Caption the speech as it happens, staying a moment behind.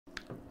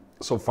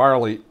So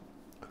Farley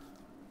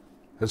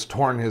has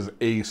torn his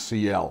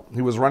ACL.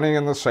 He was running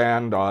in the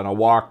sand on a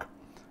walk,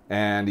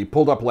 and he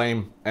pulled up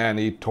lame, and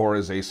he tore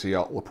his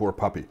ACL, the poor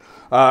puppy.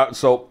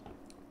 So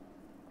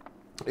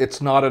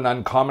it's not an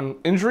uncommon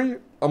injury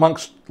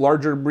amongst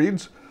larger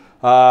breeds,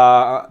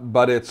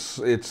 but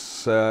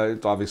it's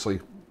obviously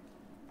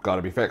got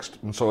to be fixed.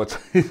 And so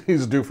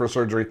he's due for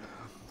surgery,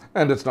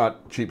 and it's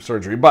not cheap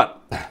surgery.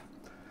 But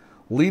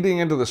leading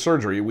into the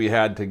surgery, we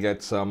had to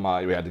get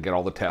we had to get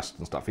all the tests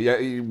and stuff,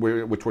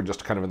 which we're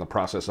just kind of in the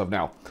process of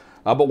now.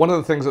 But one of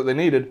the things that they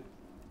needed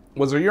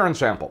was a urine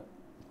sample.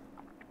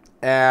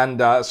 And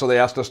so they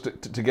asked us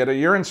to get a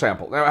urine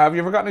sample. Now, have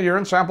you ever gotten a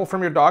urine sample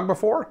from your dog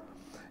before?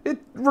 It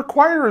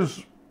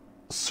requires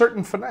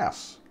certain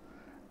finesse.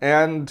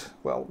 And,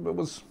 well, it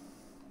was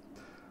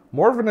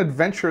more of an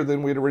adventure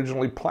than we'd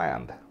originally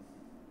planned.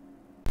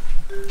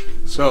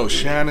 So,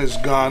 Shan has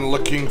gone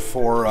looking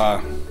for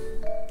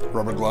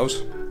rubber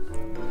gloves.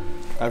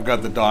 I've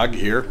got the dog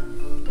here.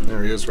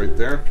 There he is right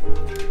there.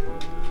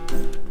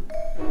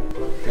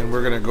 And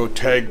we're going to go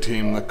tag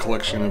team the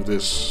collection of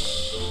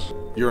this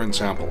urine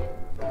sample.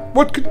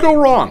 What could go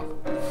wrong?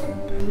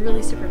 I'm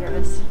really super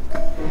nervous.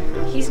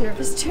 He's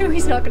nervous too.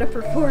 He's not going to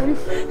perform.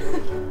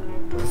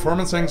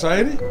 Performance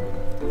anxiety?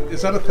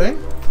 Is that a thing?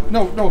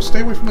 No,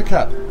 stay away from the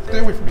cat. Stay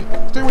away from me.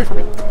 Stay away from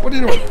me. What are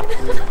you doing?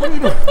 What are you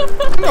doing?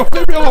 No,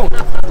 leave me alone.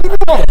 Leave me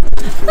alone.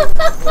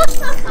 Let's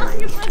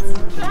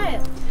try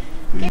it.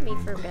 Give me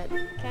for a bit.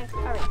 Okay,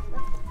 all right.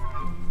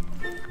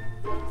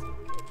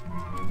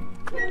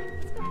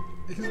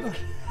 He's not.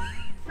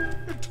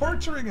 You're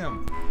torturing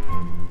him.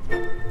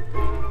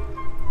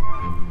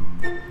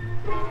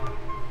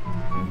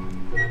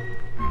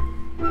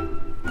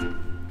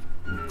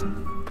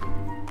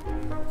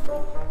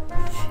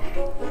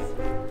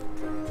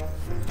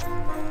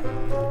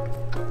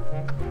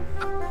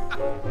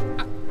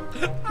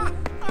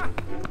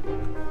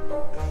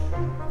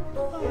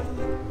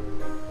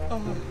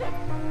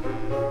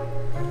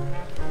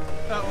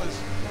 That was.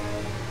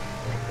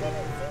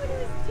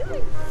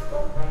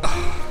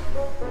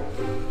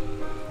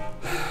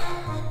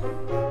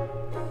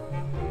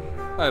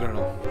 I don't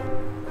know.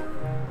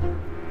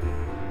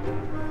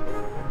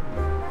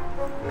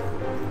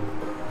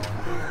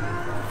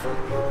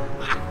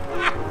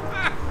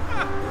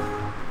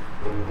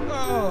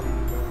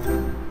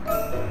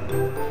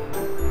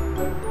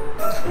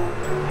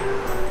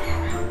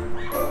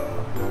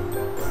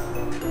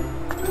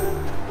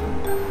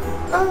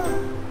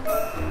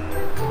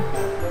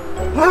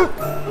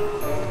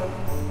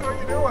 What are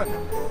you doing?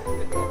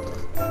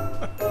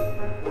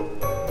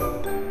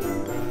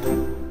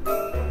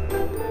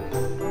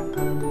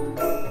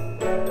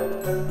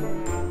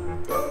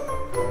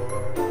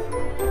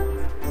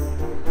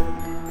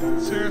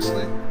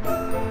 Seriously?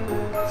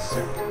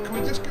 Can we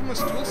just give him a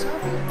stool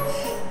sample?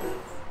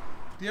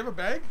 Do you have a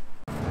bag?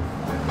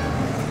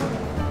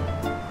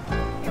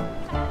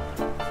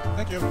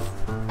 Thank you.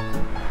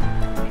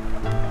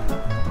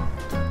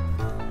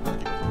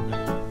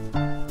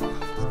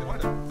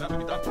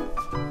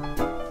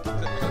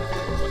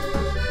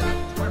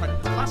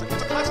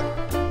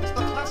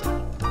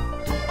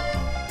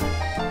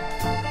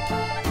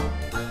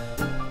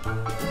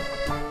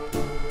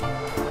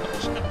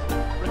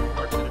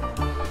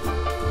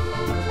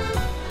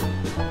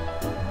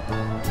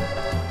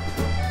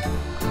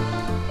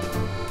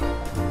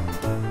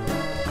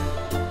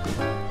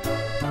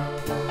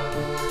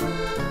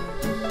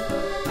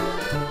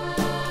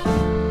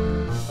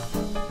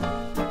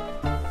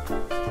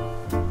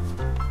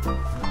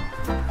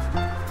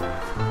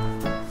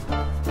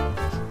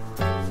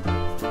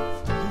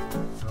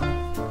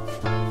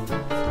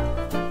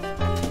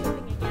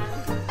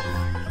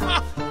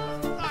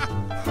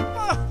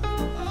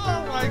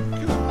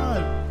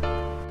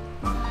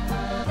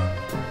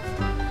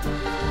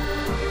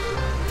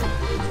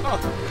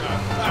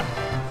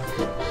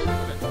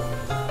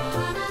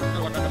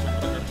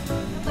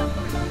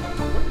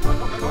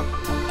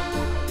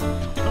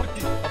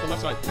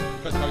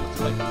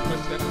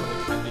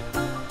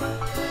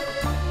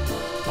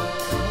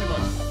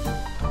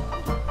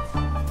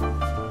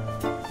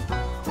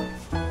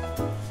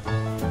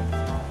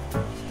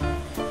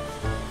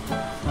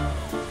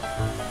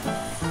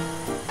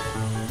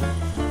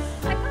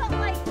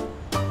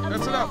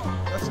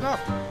 That's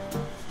enough.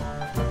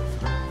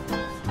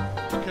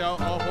 Okay, I'll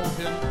hold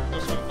him.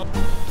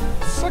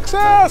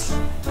 Success!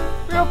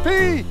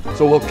 VLP!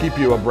 So we'll keep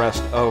you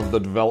abreast of the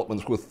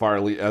developments with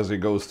Farley as he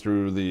goes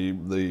through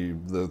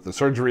the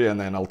surgery and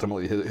then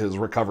ultimately his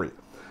recovery.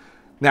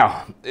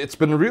 Now, it's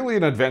been really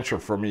an adventure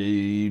for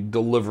me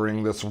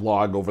delivering this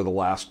vlog over the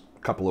last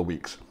couple of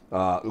weeks.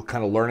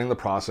 Kind of learning the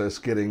process,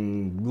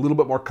 getting a little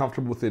bit more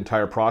comfortable with the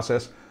entire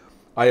process.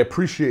 I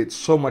appreciate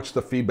so much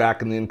the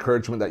feedback and the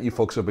encouragement that you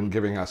folks have been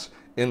giving us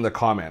in the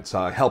comments,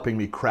 helping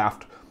me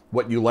craft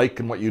what you like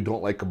and what you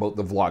don't like about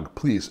the vlog.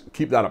 Please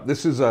keep that up.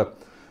 This is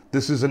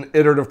an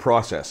iterative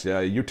process.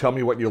 You tell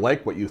me what you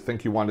like, what you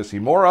think you want to see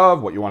more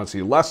of, what you want to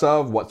see less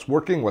of, what's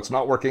working, what's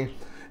not working,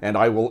 and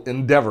I will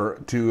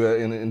endeavor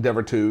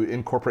to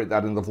incorporate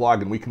that in the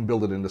vlog, and we can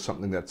build it into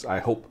something that's, I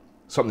hope,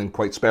 something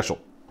quite special.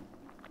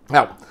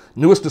 Now,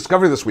 newest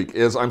discovery this week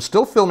is I'm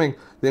still filming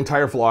the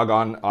entire vlog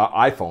on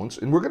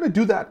iPhones, and we're going to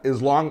do that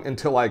as long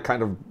until I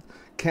kind of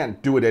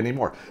can't do it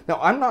anymore. Now,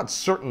 I'm not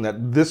certain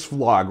that this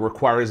vlog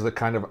requires the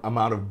kind of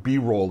amount of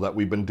B-roll that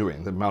we've been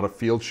doing, the amount of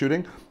field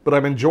shooting, but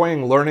I'm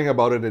enjoying learning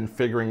about it and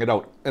figuring it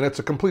out. And it's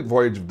a complete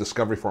voyage of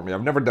discovery for me.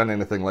 I've never done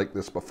anything like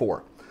this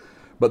before.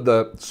 But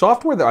the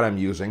software that I'm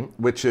using,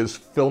 which is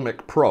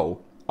Filmic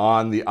Pro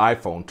on the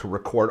iPhone to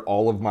record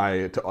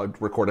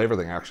record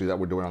everything actually that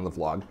we're doing on the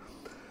vlog,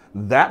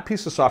 that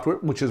piece of software,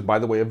 which is, by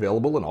the way,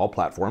 available in all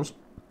platforms,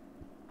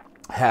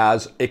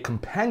 has a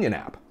companion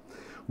app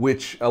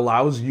which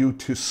allows you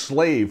to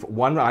slave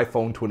one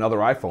iPhone to another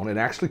iPhone and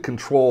actually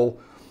control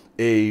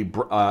a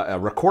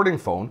recording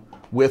phone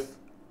with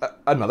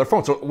another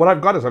phone. So what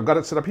I've got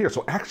it set up here.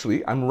 So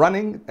actually, I'm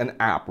running an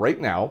app right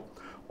now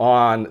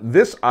on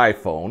this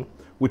iPhone,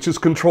 which is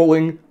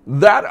controlling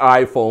that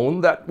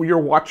iPhone that you're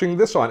watching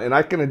this on. And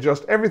I can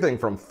adjust everything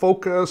from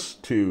focus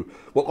to,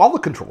 well, all the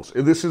controls.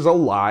 This is a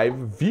live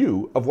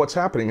view of what's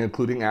happening,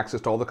 including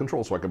access to all the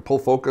controls. So I can pull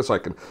focus, I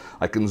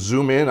can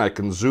zoom in, I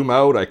can zoom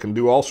out, I can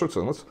do all sorts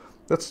of things.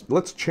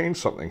 Let's change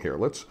something here.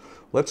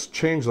 Let's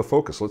change the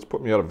focus. Let's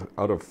put me out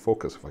of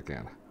focus if I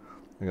can.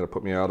 I'm gonna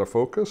put me out of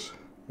focus.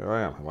 There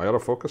I am. Am I out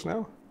of focus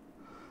now?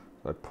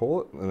 I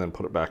pull it and then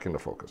put it back into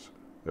focus.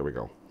 There we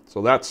go.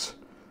 So that's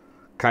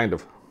kind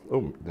of,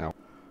 oh, now.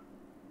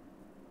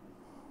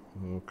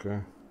 Okay.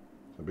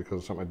 Is that because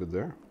of something I did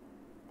there?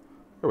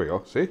 There we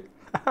go. See?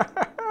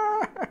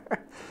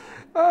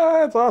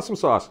 It's awesome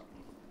sauce.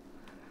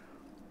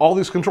 All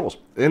these controls.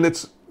 And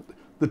it's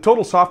the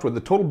total software, the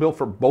total bill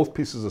for both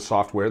pieces of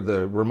software,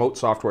 the remote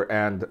software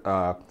and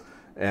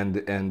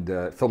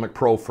Filmic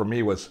Pro for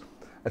me was,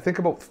 I think,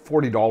 about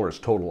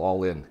 $40 total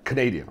all in,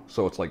 Canadian.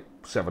 So it's like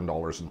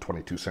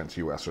 $7.22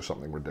 US or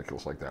something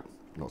ridiculous like that.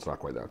 No, it's not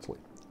quite that. It's like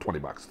 20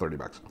 bucks, 30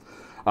 bucks.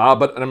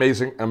 But an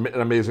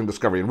amazing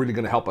discovery, and really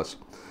going to help us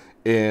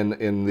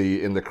in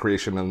the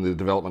creation and the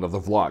development of the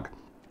vlog.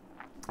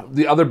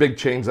 The other big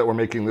change that we're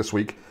making this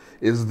week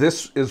is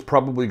this is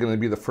probably going to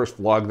be the first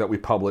vlog that we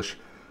publish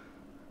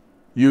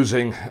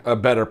using a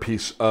better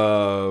piece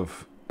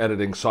of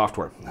editing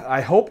software.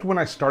 I hoped when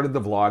I started the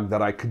vlog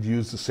that I could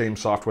use the same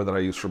software that I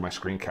use for my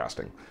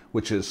screencasting,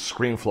 which is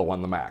ScreenFlow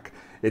on the Mac.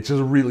 It's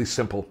just really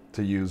simple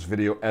to use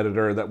video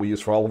editor that we use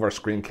for all of our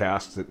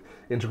screencasts. It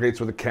integrates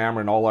with the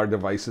camera and all our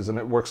devices, and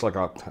it works like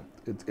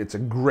it's a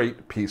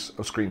great piece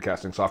of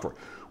screencasting software.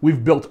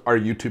 We've built our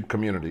YouTube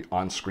community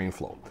on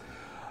ScreenFlow.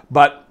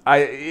 But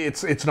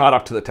it's not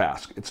up to the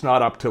task. It's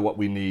not up to what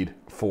we need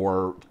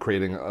for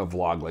creating a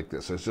vlog like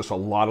this. There's just a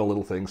lot of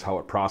little things, how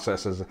it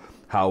processes,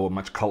 how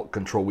much color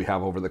control we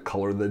have over the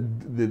color,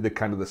 the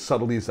kind of the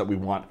subtleties that we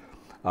want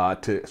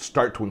to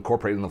start to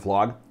incorporate in the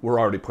vlog. We're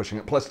already pushing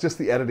it. Plus just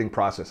the editing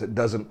process. It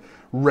doesn't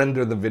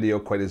render the video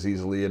quite as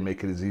easily and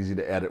make it as easy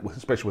to edit,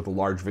 especially with the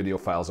large video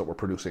files that we're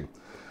producing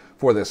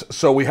for this.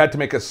 So we had to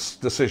make a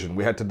decision.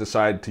 We had to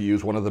decide to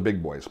use one of the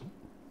big boys,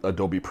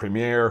 Adobe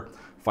Premiere,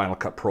 Final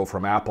Cut Pro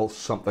from Apple,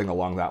 something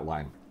along that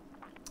line.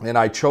 And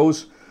I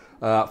chose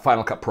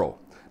Final Cut Pro.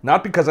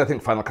 Not because I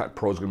think Final Cut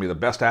Pro is going to be the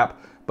best app,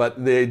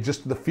 but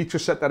just the feature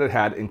set that it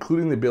had,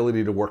 including the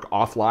ability to work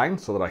offline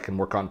so that I can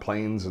work on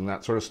planes and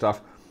that sort of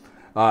stuff,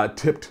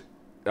 tipped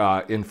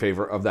in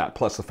favor of that.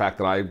 Plus the fact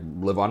that I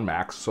live on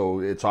Mac, so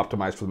it's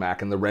optimized for the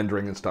Mac, and the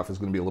rendering and stuff is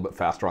going to be a little bit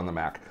faster on the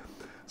Mac.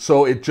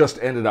 So it just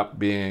ended up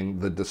being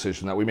the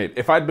decision that we made.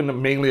 If I'd been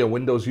mainly a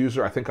Windows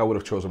user, I think I would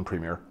have chosen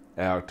Premiere,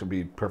 to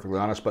be perfectly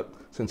honest. But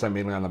since I'm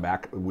mainly on the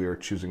Mac, we're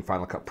choosing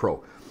Final Cut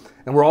Pro.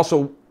 And we're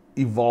also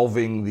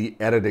evolving the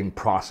editing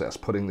process,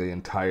 putting the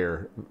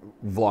entire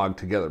vlog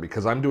together,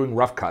 because I'm doing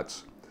rough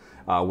cuts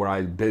where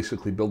I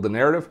basically build the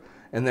narrative,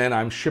 and then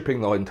I'm shipping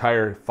the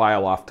entire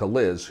file off to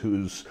Liz,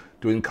 who's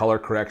doing color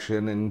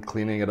correction and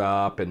cleaning it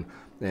up and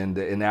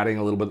adding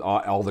a little bit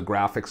all the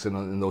graphics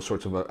and those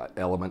sorts of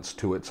elements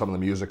to it. Some of the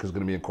music is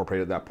going to be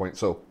incorporated at that point.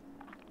 So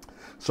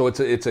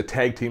it's a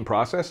tag team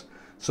process.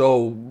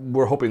 So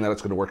we're hoping that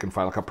it's going to work in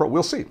Final Cut Pro.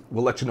 We'll see.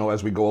 We'll let you know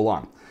as we go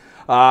along.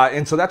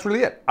 And so that's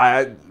really it.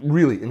 I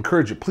really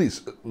encourage you,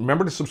 please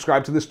remember to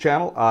subscribe to this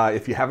channel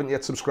if you haven't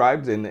yet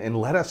subscribed, and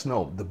let us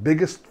know. The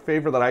biggest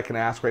favor that I can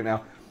ask right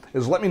now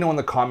is let me know in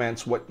the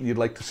comments what you'd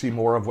like to see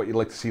more of, what you'd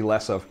like to see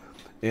less of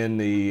in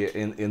the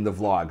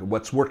vlog.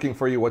 What's working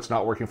for you, what's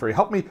not working for you.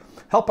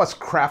 Help us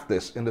craft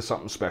this into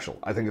something special.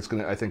 I think it's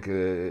gonna.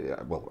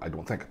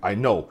 I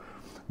know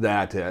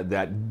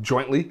that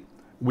jointly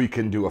we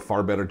can do a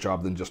far better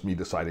job than just me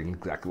deciding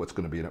exactly what's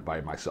going to be in it by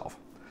myself.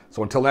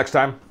 So until next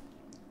time,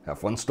 have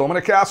fun storming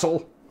a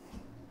castle.